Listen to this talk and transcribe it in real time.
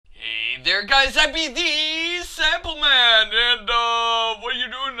there guys, I be thesampleman, and what are you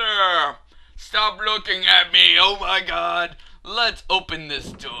doing there? Stop looking at me, oh my god. Let's open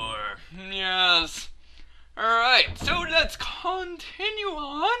this door. Yes. Alright, so let's continue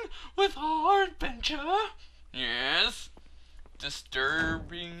on with our adventure. Yes.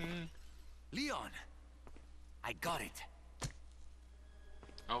 Disturbing. Leon, I got it.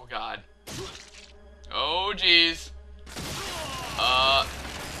 Oh god. Oh jeez.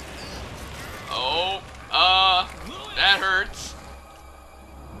 That hurts.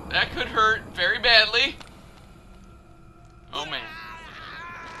 That could hurt very badly. Oh man.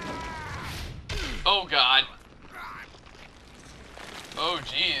 Oh god. Oh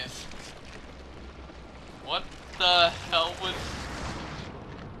jeez. What the hell was...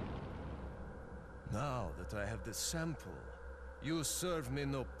 Now that I have the sample, you serve me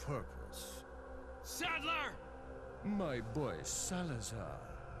no purpose. Sadler! My boy Salazar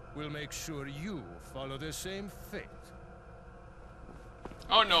will make sure you follow the same fate.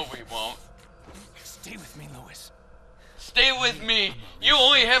 Oh no, we won't. Stay with me, Louis. Stay with me. You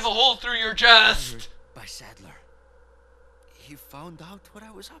only have a hole through your chest. By Sadler. He found out what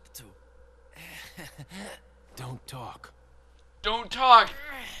I was up to. Don't talk. Don't talk.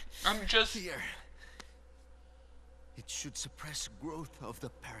 I'm just... Here. It should suppress growth of the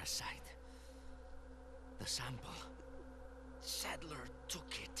parasite. The sample. Sadler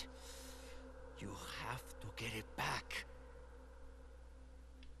took it. You have to get it back.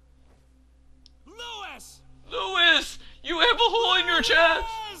 Louis! Louis, you have a hole in your chest.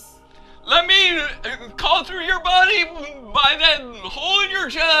 Let me call through your body by that hole in your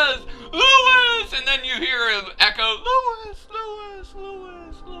chest. Louis! And then you hear an echo. Louis, Louis,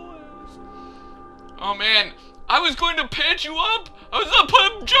 Louis, Louis. Oh man, I was going to patch you up. I was going to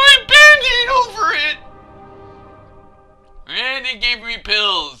put a giant band-aid over it. And he gave me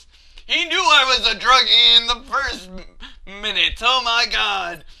pills. He knew I was a druggie in the first minute. Oh my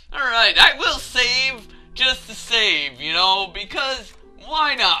god. Alright, I will save just to save, you know, because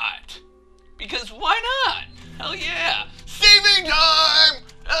why not? Because why not? Hell yeah. Saving time!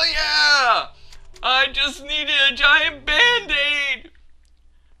 Hell yeah! I just needed a giant band-aid.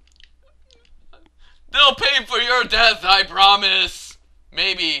 They'll pay for your death, I promise.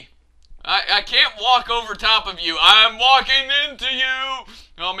 Maybe. I can't walk over top of you. I'm walking into you.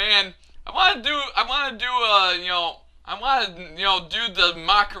 Oh man, I want to do do the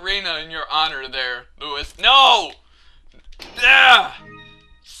Macarena in your honor there, Louis. No. Yeah.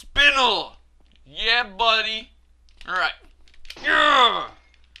 Spinel. Yeah, buddy. All right. Yeah.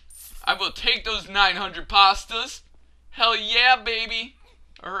 I will take those 900 pastas. Hell yeah, baby.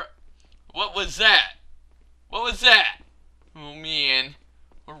 All right. What was that? What was that? Oh man.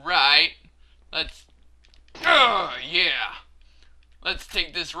 Alright, let's, yeah, let's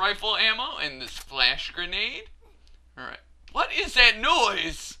take this rifle ammo and this flash grenade. Alright, what is that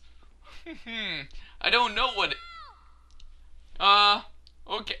noise? I don't know what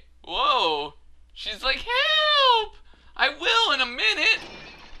okay, whoa, she's like, help, I will in a minute.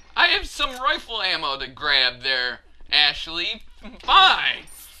 I have some rifle ammo to grab there, Ashley, fine.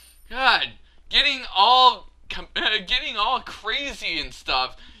 God, getting all crazy and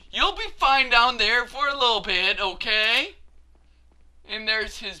stuff. You'll be fine down there for a little bit, okay? And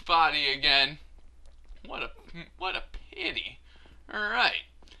there's his body again. What a pity. Alright.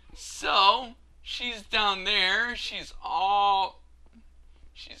 So, she's down there. She's all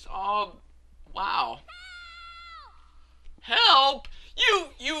wow. Help!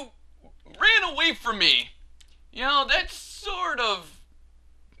 You ran away from me. You know, that's sort of...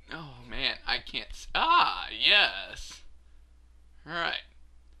 Oh man, I can't... Ah, yes. Alright.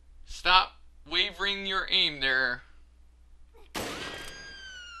 Stop wavering your aim there.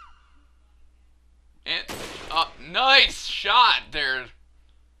 And... nice shot there.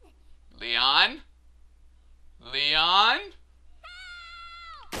 Leon? Leon?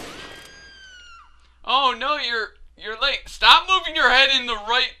 Oh no, you're late. Stop moving your head in the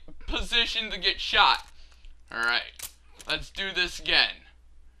right position to get shot. Alright. Let's do this again.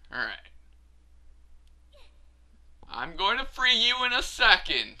 Alright. I'm going to free you in a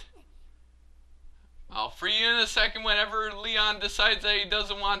second. I'll free you in a second whenever Leon decides that he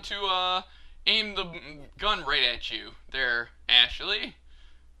doesn't want to aim the gun right at you. There, Ashley.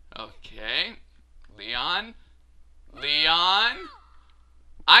 Okay. Leon. Leon.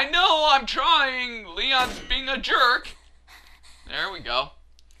 I know I'm trying. Leon's being a jerk. There we go.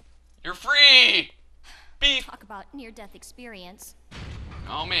 You're free. Beef. Talk about near-death experience.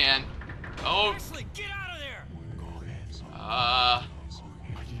 Oh man. Oh. Ashley, get out of there!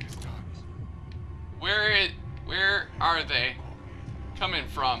 Where are they coming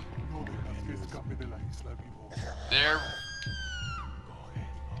from? There.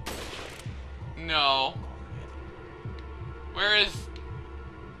 No. Where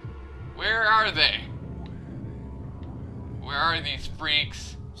are they? Where are these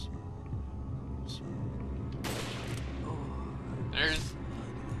freaks? There's...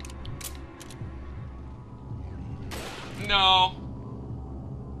 No.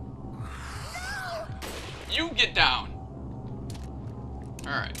 You get down.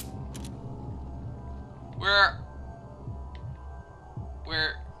 Alright. Where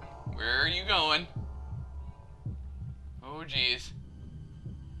are you going? Oh jeez.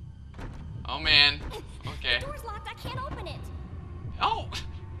 Oh man. Okay. The door's locked. I can't open it. Oh.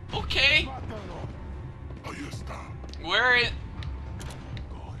 Okay.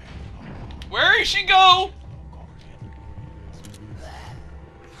 Where is she go?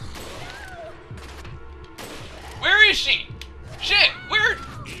 Where is she? Shit.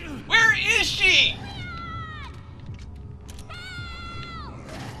 Where is she?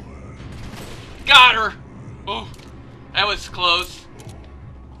 Got her. Oh, that was close.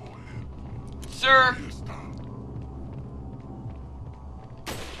 Sir.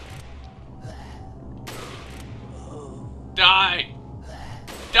 Die.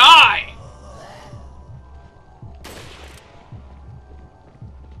 Die.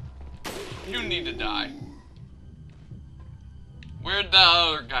 You need to die. Where'd the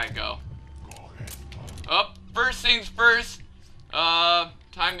other guy go? Oh, first things first.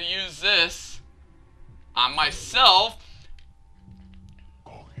 Time to use this on myself.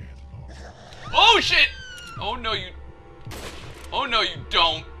 Oh shit! Oh no you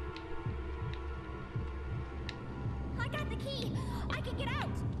don't. I got the key. I can get out.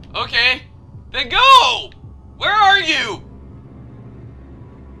 Okay, then go! Where are you?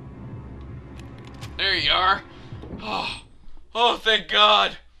 There you are. Oh, thank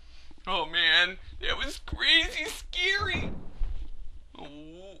God. Oh man, that was crazy scary.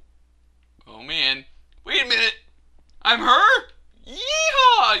 Oh man, wait a minute. I'm her?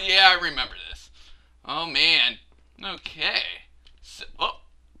 Yeehaw! Yeah, I remember this. Oh man. Okay. So, oh,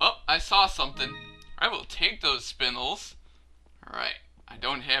 I saw something. I will take those spindles. Alright, I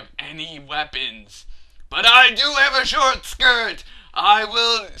don't have any weapons. But I do have a short skirt. I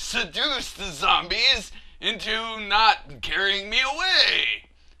will seduce the zombies into not carrying me away.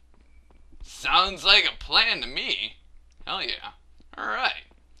 Sounds like a plan to me. Hell yeah. Alright.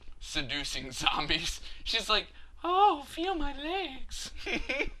 Seducing zombies. She's like, oh, feel my legs.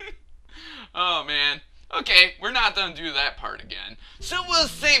 Oh, man. Okay, we're not gonna do that part again. So we'll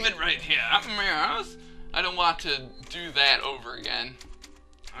save it right here. I don't want to do that over again.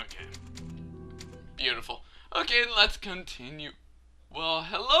 Okay. Beautiful. Okay, let's continue. Well,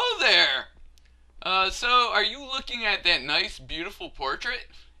 hello there. So are you looking at that nice, beautiful portrait?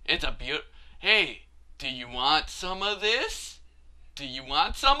 It's a Hey, do you want some of this? Do you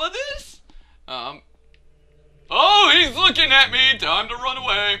want some of this? Oh, he's looking at me. Time to run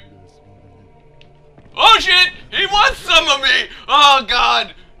away. Oh shit! He wants some of me! Oh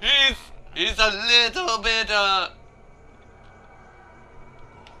god! He's a little bit,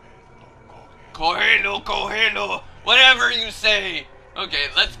 Cogelo, whatever you say. Okay,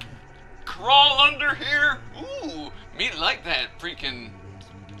 let's crawl under here. Ooh, me like that freaking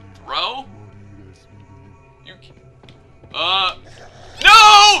throw.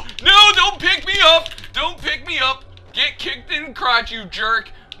 No! No, don't pick me up! Don't pick me up! Get kicked in the crotch, you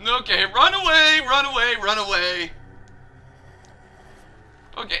jerk! Okay, run away, run away, run away.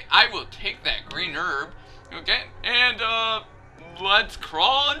 Okay, I will take that green herb. Okay, and, let's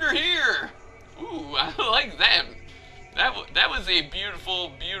crawl under here. Ooh, I like that. That was a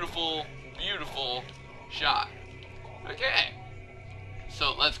beautiful, beautiful, beautiful shot. Okay,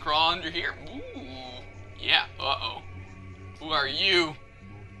 so let's crawl under here. Ooh, yeah, uh-oh. Who are you?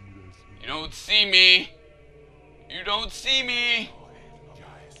 You don't see me. You don't see me.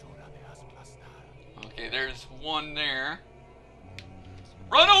 Okay, there's one there.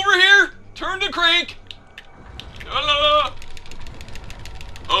 Run over here! Turn the crank!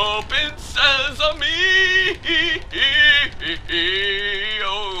 Open sesame!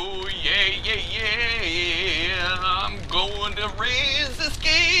 Oh, yeah. I'm going to raise the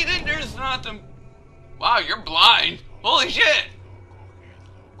skate and there's nothing. Wow, you're blind. Holy shit!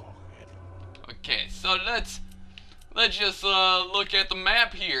 Okay, so let's just look at the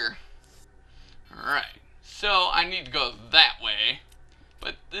map here. Alright, so I need to go that way.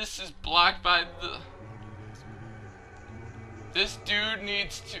 But this is blocked by the... This dude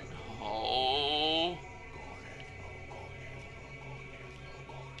needs to... Oh...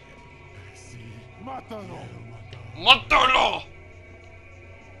 Mátalo!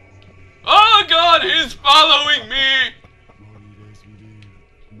 Oh God, he's following me!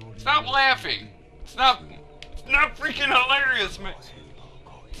 Stop laughing. It's not freaking hilarious, man.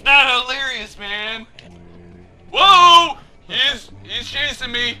 It's not hilarious, man. Whoa! He's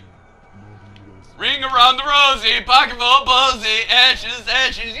chasing me. Ring around the rosy, pocket full of posy, ashes,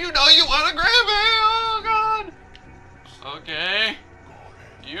 ashes. You know you want to grab me. Oh God. Okay.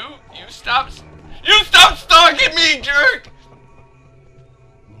 You stop stalking me, jerk.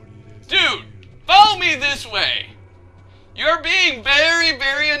 Dude, follow me this way. You're being very,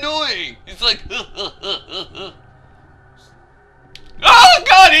 very annoying. He's like, oh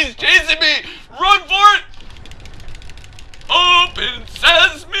God, he's chasing me. Run for it. Open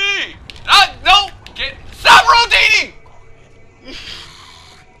sesame. No, stop rotating.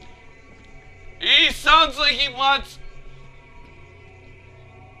 He sounds like he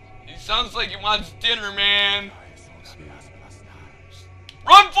wants dinner, man.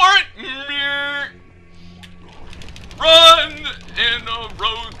 Run for it. Run and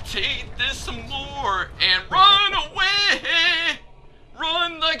rotate this some more and run away.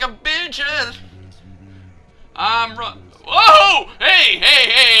 Run like a bitch. I'm run. Whoa!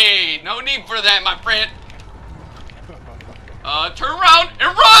 Hey! No need for that, my friend. Turn around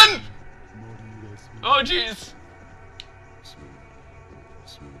and run! Oh, jeez.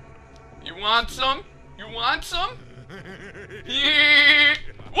 You want some? Yeah.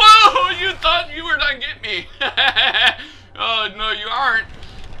 Whoa! You thought you were gonna get me. Oh, no, you aren't.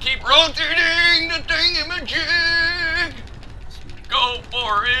 Keep rotating the thingamajig. Go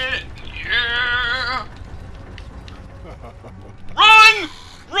for it. Yeah.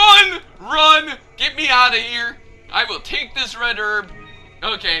 Run! Get me out of here. I will take this red herb.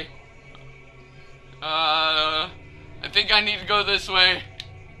 Okay. I think I need to go this way.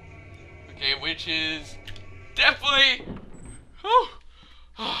 Okay, which is definitely... Oh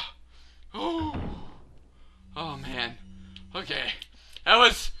man. Okay. That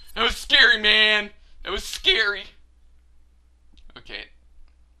was scary, man. That was scary. Okay.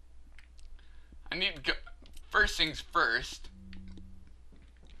 I need to go... First things first.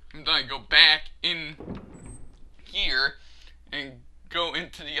 I'm gonna go back in here and go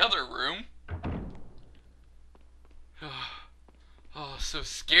into the other room. Oh, so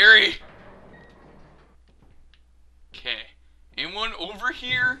scary. Okay. Anyone over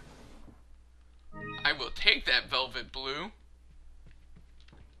here? I will take that velvet blue.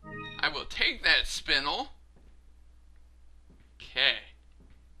 I will take that spinel. Okay.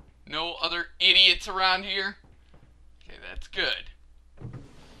 No other idiots around here? Okay, that's good.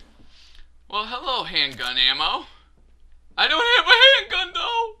 Well, hello, handgun ammo. I don't have a handgun,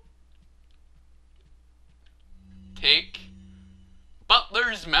 though. Take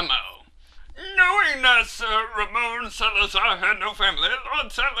Butler's memo. Knowing that Sir Ramon Salazar had no family,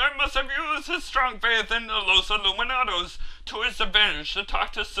 Lord Sadler must have used his strong faith in the Los Illuminados to his advantage to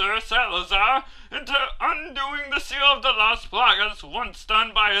talk to Sir Salazar into undoing the seal of the Las Plagas once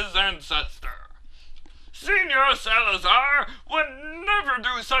done by his ancestor. Senor Salazar would never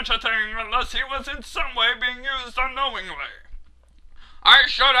do such a thing unless he was in some way being used unknowingly. I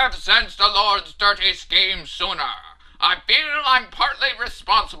should have sensed the Lord's dirty scheme sooner. I feel I'm partly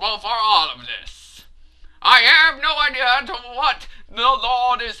responsible for all of this. I have no idea to what the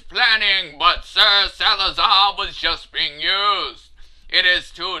Lord is planning, but Sir Salazar was just being used. It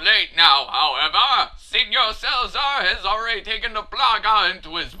is too late now, however. Senor Salazar has already taken the Plaga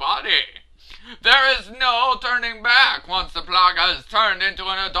into his body. There is no turning back once the Plaga is turned into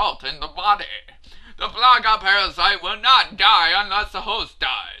an adult in the body. The Plaga parasite will not die unless the host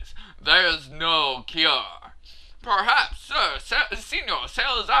dies. There is no cure. Perhaps Senor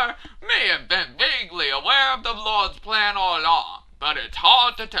Salazar may have been vaguely aware of the Lord's plan all along, but it's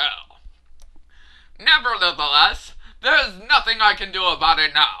hard to tell. Nevertheless, there is nothing I can do about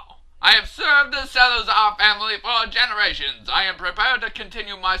it now. I have served the Salazar family for generations. I am prepared to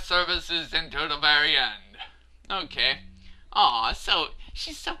continue my services until the very end. Okay. Aw, so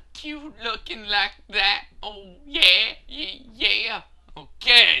she's so cute looking like that. Oh, yeah.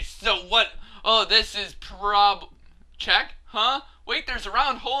 Okay, so what? Oh, this is check? Huh? Wait, there's a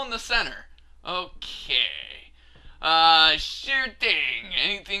round hole in the center. Okay. Sure thing.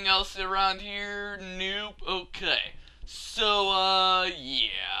 Anything else around here? Nope. Okay. So,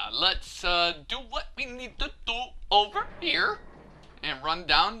 yeah. Let's, do what we need to do over here. And run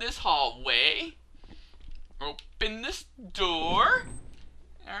down this hallway. Open this door.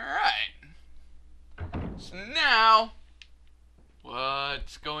 Alright. So now...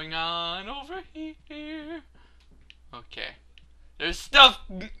 what's going on over here? Okay. There's stuff...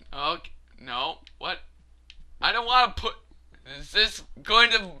 okay. No. What? I don't want to put... is this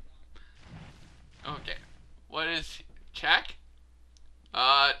going to... Okay. What is... check?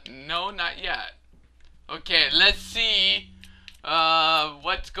 No, not yet. Okay, let's see,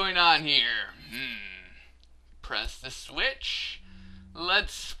 what's going on here. Press the switch.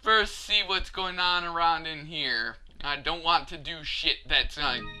 Let's first see what's going on around in here. I don't want to do shit that's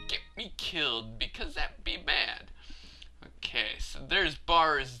gonna get me killed, because that'd be bad. Okay, so there's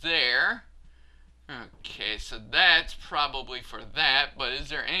bars there. Okay, so that's probably for that, but is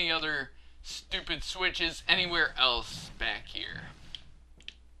there any other stupid switches anywhere else back here?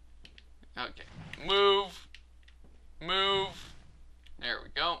 Okay, move, move, there we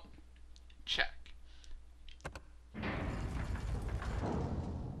go, check.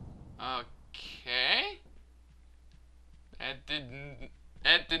 Okay, that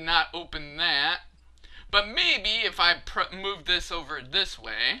did not open that, but maybe if I move this over this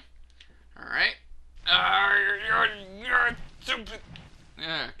way, alright, you're stupid,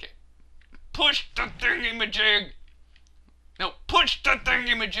 okay, push the thingy-majig. No, push the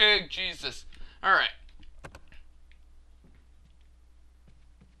thingy-majig, Jesus. Alright.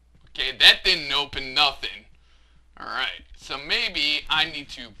 Okay, that didn't open nothing. Alright, so maybe I need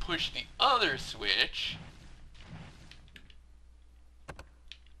to push the other switch.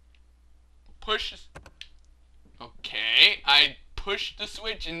 Push. Okay, I pushed the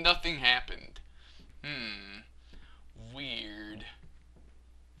switch and nothing happened. Weird.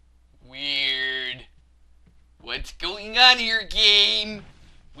 Weird. What's going on here, game?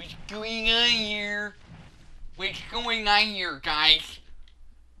 What's going on here? What's going on here, guys?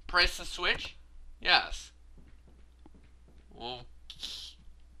 Press the switch? Yes. Well.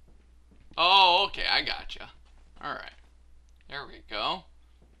 Oh, okay, I gotcha. Alright. There we go.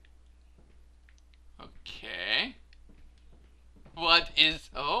 Okay. What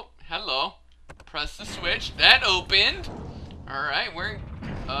is... oh, hello. Press the switch. That opened. Alright, we're...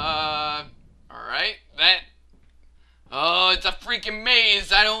 alright, that... oh, it's a freaking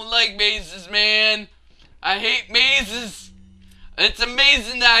maze. I don't like mazes, man. I hate mazes. It's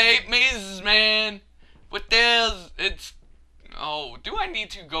amazing that I hate mazes, man. What the hell? It's... oh, do I need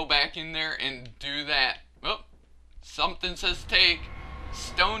to go back in there and do that? Oh, something says take.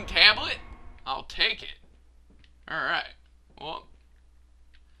 Stone tablet? I'll take it. Alright. Well...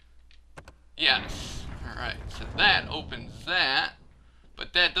 yes. Alright, so that opens that.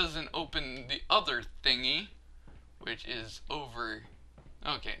 But that doesn't open the other thingy, which is over...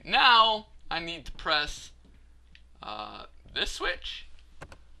 okay, now I need to press this switch.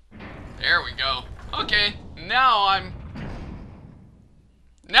 There we go. Okay, now I'm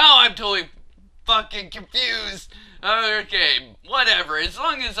totally fucking confused. Okay, whatever. As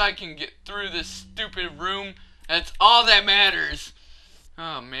long as I can get through this stupid room, that's all that matters.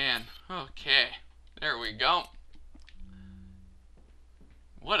 Oh man. Okay, there we go.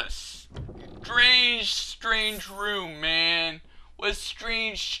 What a strange room, man. What a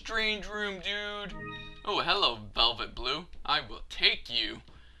strange room, dude. Oh, hello, Velvet Blue. I will take you.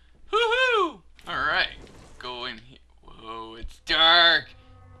 Woohoo! Alright, go in here. Whoa, it's dark.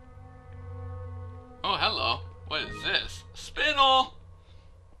 Oh, hello. What is this? Spinel!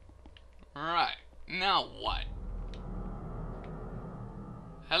 Alright, now what?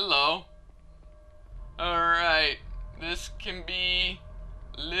 Hello. Alright, this can be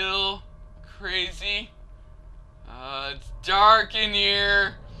a little crazy. It's dark in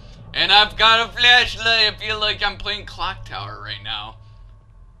here, and I've got a flashlight. I feel like I'm playing Clock Tower right now.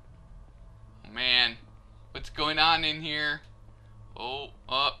 Oh, man, what's going on in here? Oh,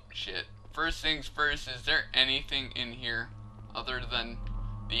 shit. First things first, is there anything in here other than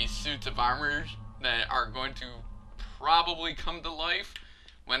these suits of armor that are going to probably come to life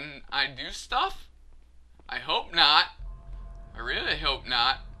when I do stuff? I hope not. I really hope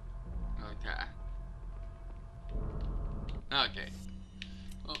not. Okay. Okay.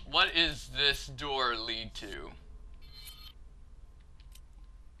 What is this door lead to?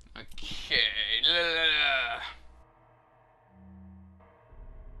 Okay.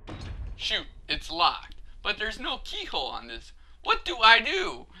 Shoot, it's locked. But there's no keyhole on this. What do I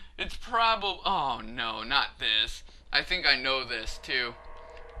do? It's probably... oh no, not this. I think I know this too.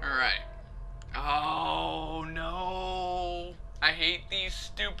 Alright. Oh no. I hate these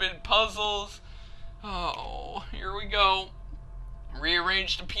stupid puzzles. Oh, here we go.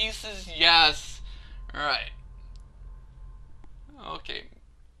 Rearrange the pieces? Yes. Alright. Okay.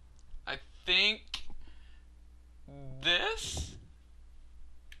 I think this,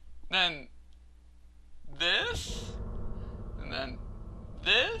 then this, and then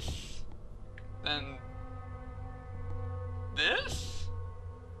this, then this.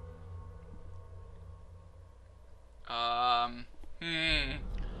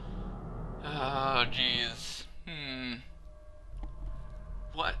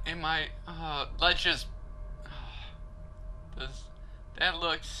 am I? Let's just. Does that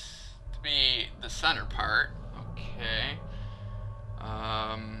looks to be the center part? Okay.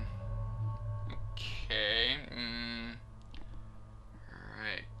 Okay.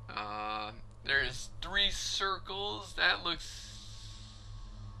 Alright. There's 3 circles. That looks.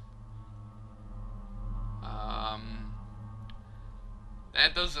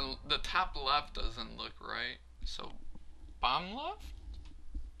 That doesn't. The top left doesn't look right. So, bottom left?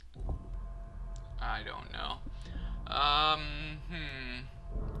 I don't know.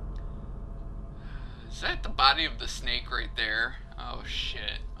 Is that the body of the snake right there? Oh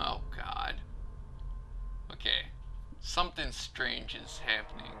shit. Oh god. Okay. Something strange is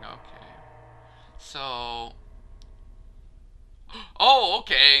happening. Okay. So. Oh,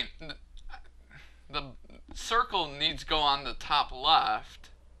 okay. The circle needs to go on the top left.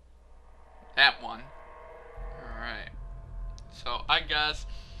 That one. Alright. So I guess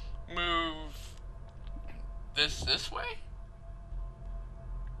move this way?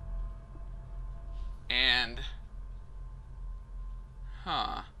 And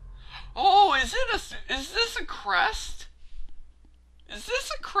oh, is this a crest? Is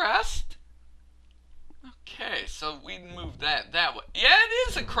this a crest? Okay, so we move that way. Yeah, it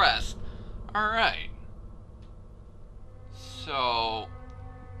is a crest. Alright. So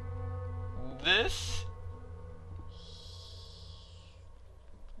this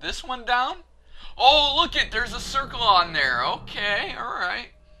one down? Oh, look it, there's a circle on there. Okay, alright.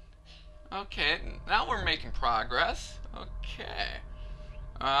 Okay, now we're making progress. Okay.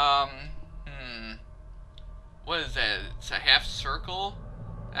 What is that? It's a half circle?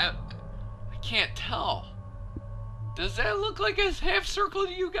 I can't tell. Does that look like a half circle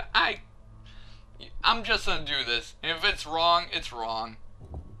to you guys? I'm just gonna do this. If it's wrong, it's wrong.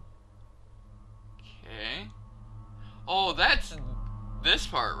 Okay. Oh, that's this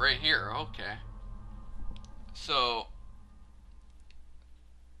part right here. Okay. So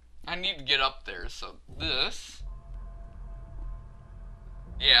I need to get up there. So this.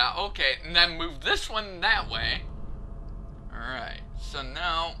 Yeah, okay. And then move this one that way. Alright. So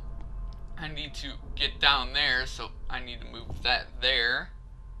now I need to get down there. So I need to move that there.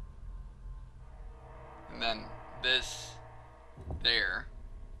 And then this there.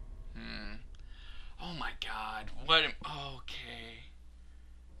 Oh my god. What am, okay.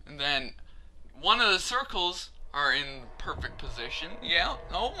 And then one of the circles are in perfect position. Yeah.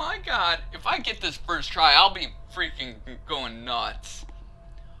 Oh my god. If I get this first try, I'll be freaking going nuts.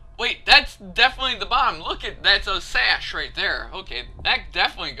 Wait, that's definitely the bottom. Look at, that's a sash right there. Okay, that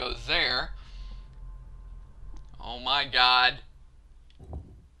definitely goes there. Oh my god.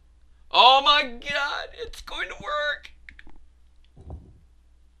 Oh my god, it's going to work.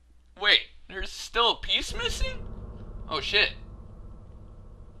 Wait, there's still a piece missing? Oh shit.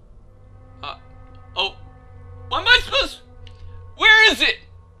 Oh. What am I supposed to... Where is it?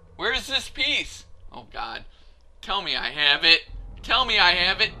 Where is this piece? Oh god. Tell me I have it. Tell me I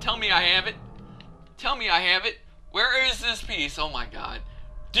have it. Tell me I have it. Tell me I have it. Where is this piece? Oh my god.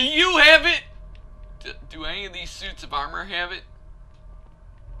 Do you have it? Do any of these suits of armor have it?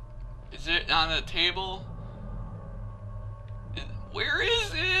 Is it on a table? Where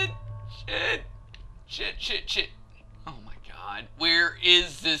is it? Shit. Shit, shit, shit. Oh my god. Where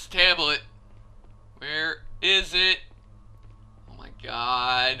is this tablet? Where is it? Oh my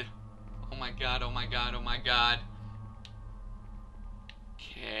god. Oh my god, oh my god, oh my god.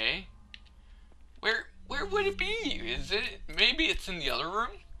 Okay. Where would it be? Is it, maybe it's in the other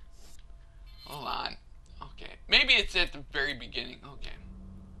room? Hold on. Okay. Maybe it's at the very beginning. Okay.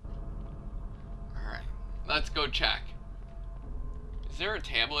 Alright. Let's go check. Is there a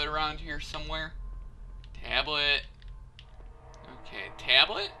tablet around here somewhere? Tablet. Okay,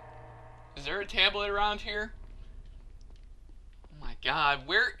 tablet? Is there a tablet around here? Oh my god,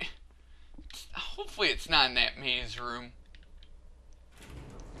 where... Hopefully it's not in that maze room.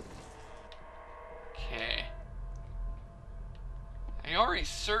 Okay. I already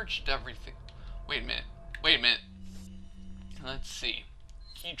searched everything. Wait a minute. Wait a minute. Let's see.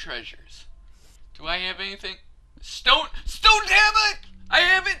 Key treasures. Do I have anything? Stone tablet! I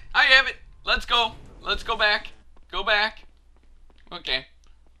have it! I have it! Let's go. Let's go back. Go back. Okay.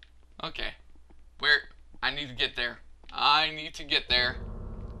 Okay. Where? I need to get there. I need to get there.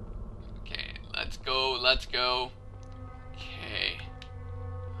 Okay. Let's go. Let's go. Okay.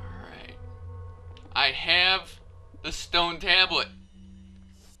 Alright. I have the stone tablet.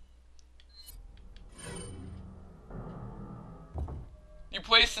 You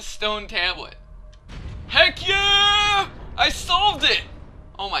placed the stone tablet. Heck yeah! I solved it!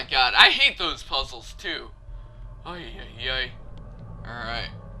 Oh my god, I hate those puzzles too. Ay, ay, ay. Alright.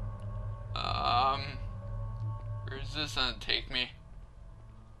 Where is this gonna take me?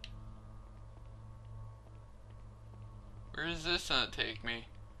 Where is this gonna take me?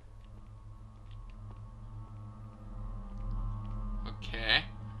 Okay.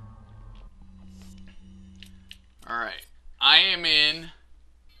 Alright. I am in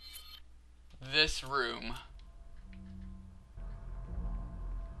this room.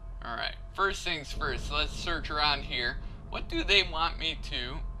 Alright. First things first, let's search around here. What do they want me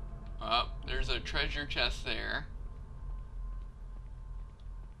to? Oh, there's a treasure chest there.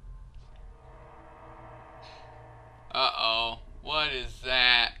 Uh-oh. What is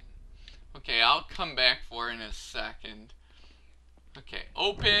that? Okay, I'll come back for it in a second. Okay,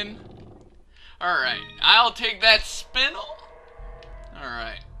 open. Alright, I'll take that spindle.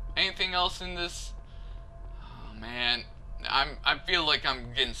 Alright, anything else in this? Oh man, I feel like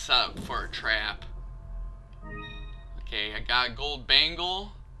I'm getting set up for a trap. Okay, I got a gold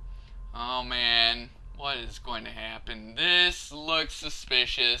bangle. Oh man, what is going to happen? This looks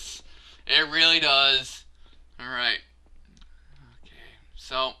suspicious. It really does. Alright. Okay,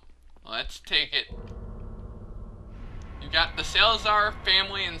 so let's take it. You got the Salazar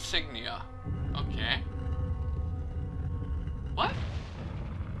family insignia. Okay. What?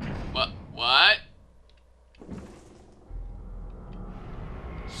 What?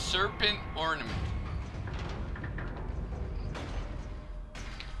 Serpent ornament.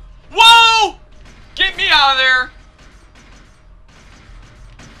 Whoa! Get me out of there!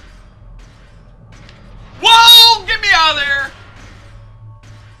 Whoa! Get me out of there!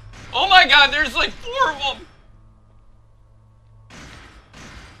 Oh my god, there's like 4 of them!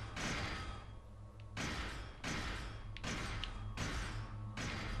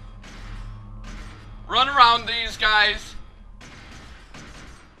 Run around these guys.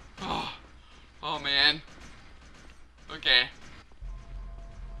 Oh man. Okay.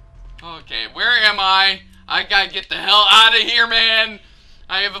 Okay, where am I? I gotta get the hell out of here, man.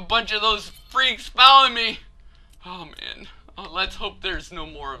 I have a bunch of those freaks following me. Oh man. Oh, let's hope there's no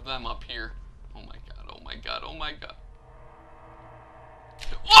more of them up here. Oh my god, oh my god, oh my god.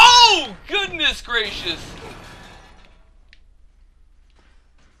 Oh! Goodness gracious!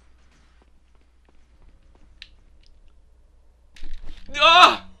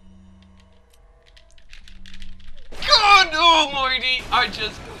 Ah! God almighty! I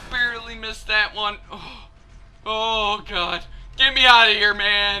just barely missed that one. Oh god. Get me out of here,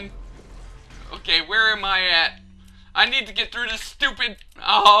 man. Okay, where am I at? I need to get through this stupid...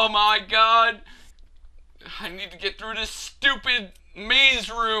 Oh my god. I need to get through this stupid maze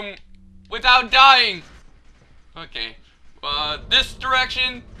room without dying. Okay. This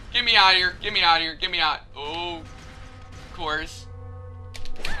direction. Get me out of here. Get me out of here. Get me out. Oh, of course.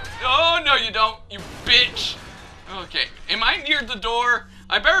 Oh, no you don't, you bitch. Okay, am I near the door?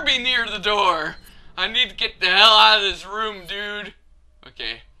 I better be near the door. I need to get the hell out of this room, dude.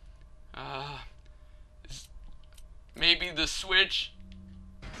 Okay. Maybe the switch?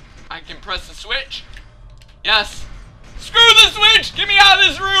 I can press the switch? Yes. Screw the switch! Get me out of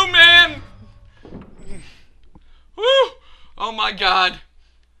this room, man! Woo! Oh my god.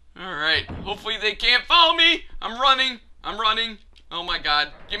 Alright, hopefully they can't follow me. I'm running. I'm running. Oh my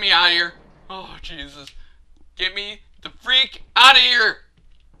god. Get me out of here. Oh, Jesus. Get me the freak out of here.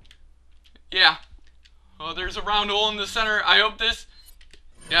 Yeah. Oh, there's a round hole in the center. I hope this...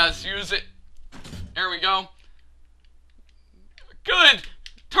 Yes, use it. There we go. Good.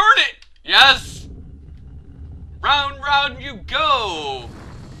 Turn it. Yes. Round, round you go.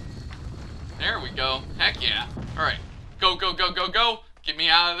 There we go. Heck yeah. Alright. Go, go, go, go, go. Get me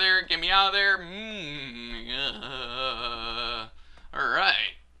out of there. Get me out of there.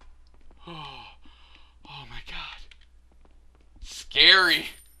 Alright. Oh my god. Scary.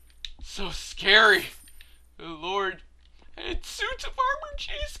 So scary. Oh Lord. It's suits of armor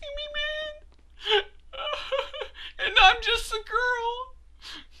chasing me, man. And I'm just a girl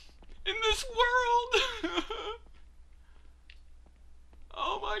in this world.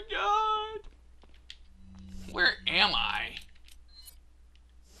 Oh my god. Where am I?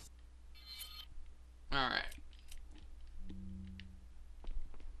 Alright.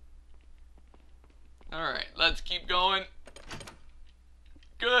 Alright, let's keep going.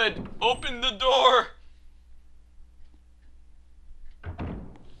 Good. Open the door.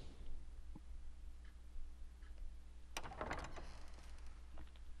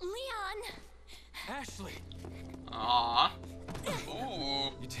 Leon! Ashley! Aw.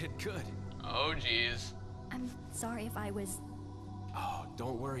 Ooh. You did good. Oh, jeez. I'm sorry if I was... Oh,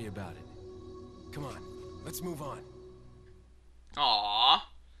 don't worry about it. Come on, let's move on. Aw.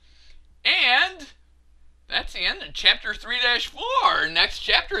 And that seems the end of chapter 3-4. Next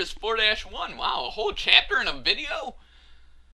chapter is 4-1. Wow, a whole chapter in a video?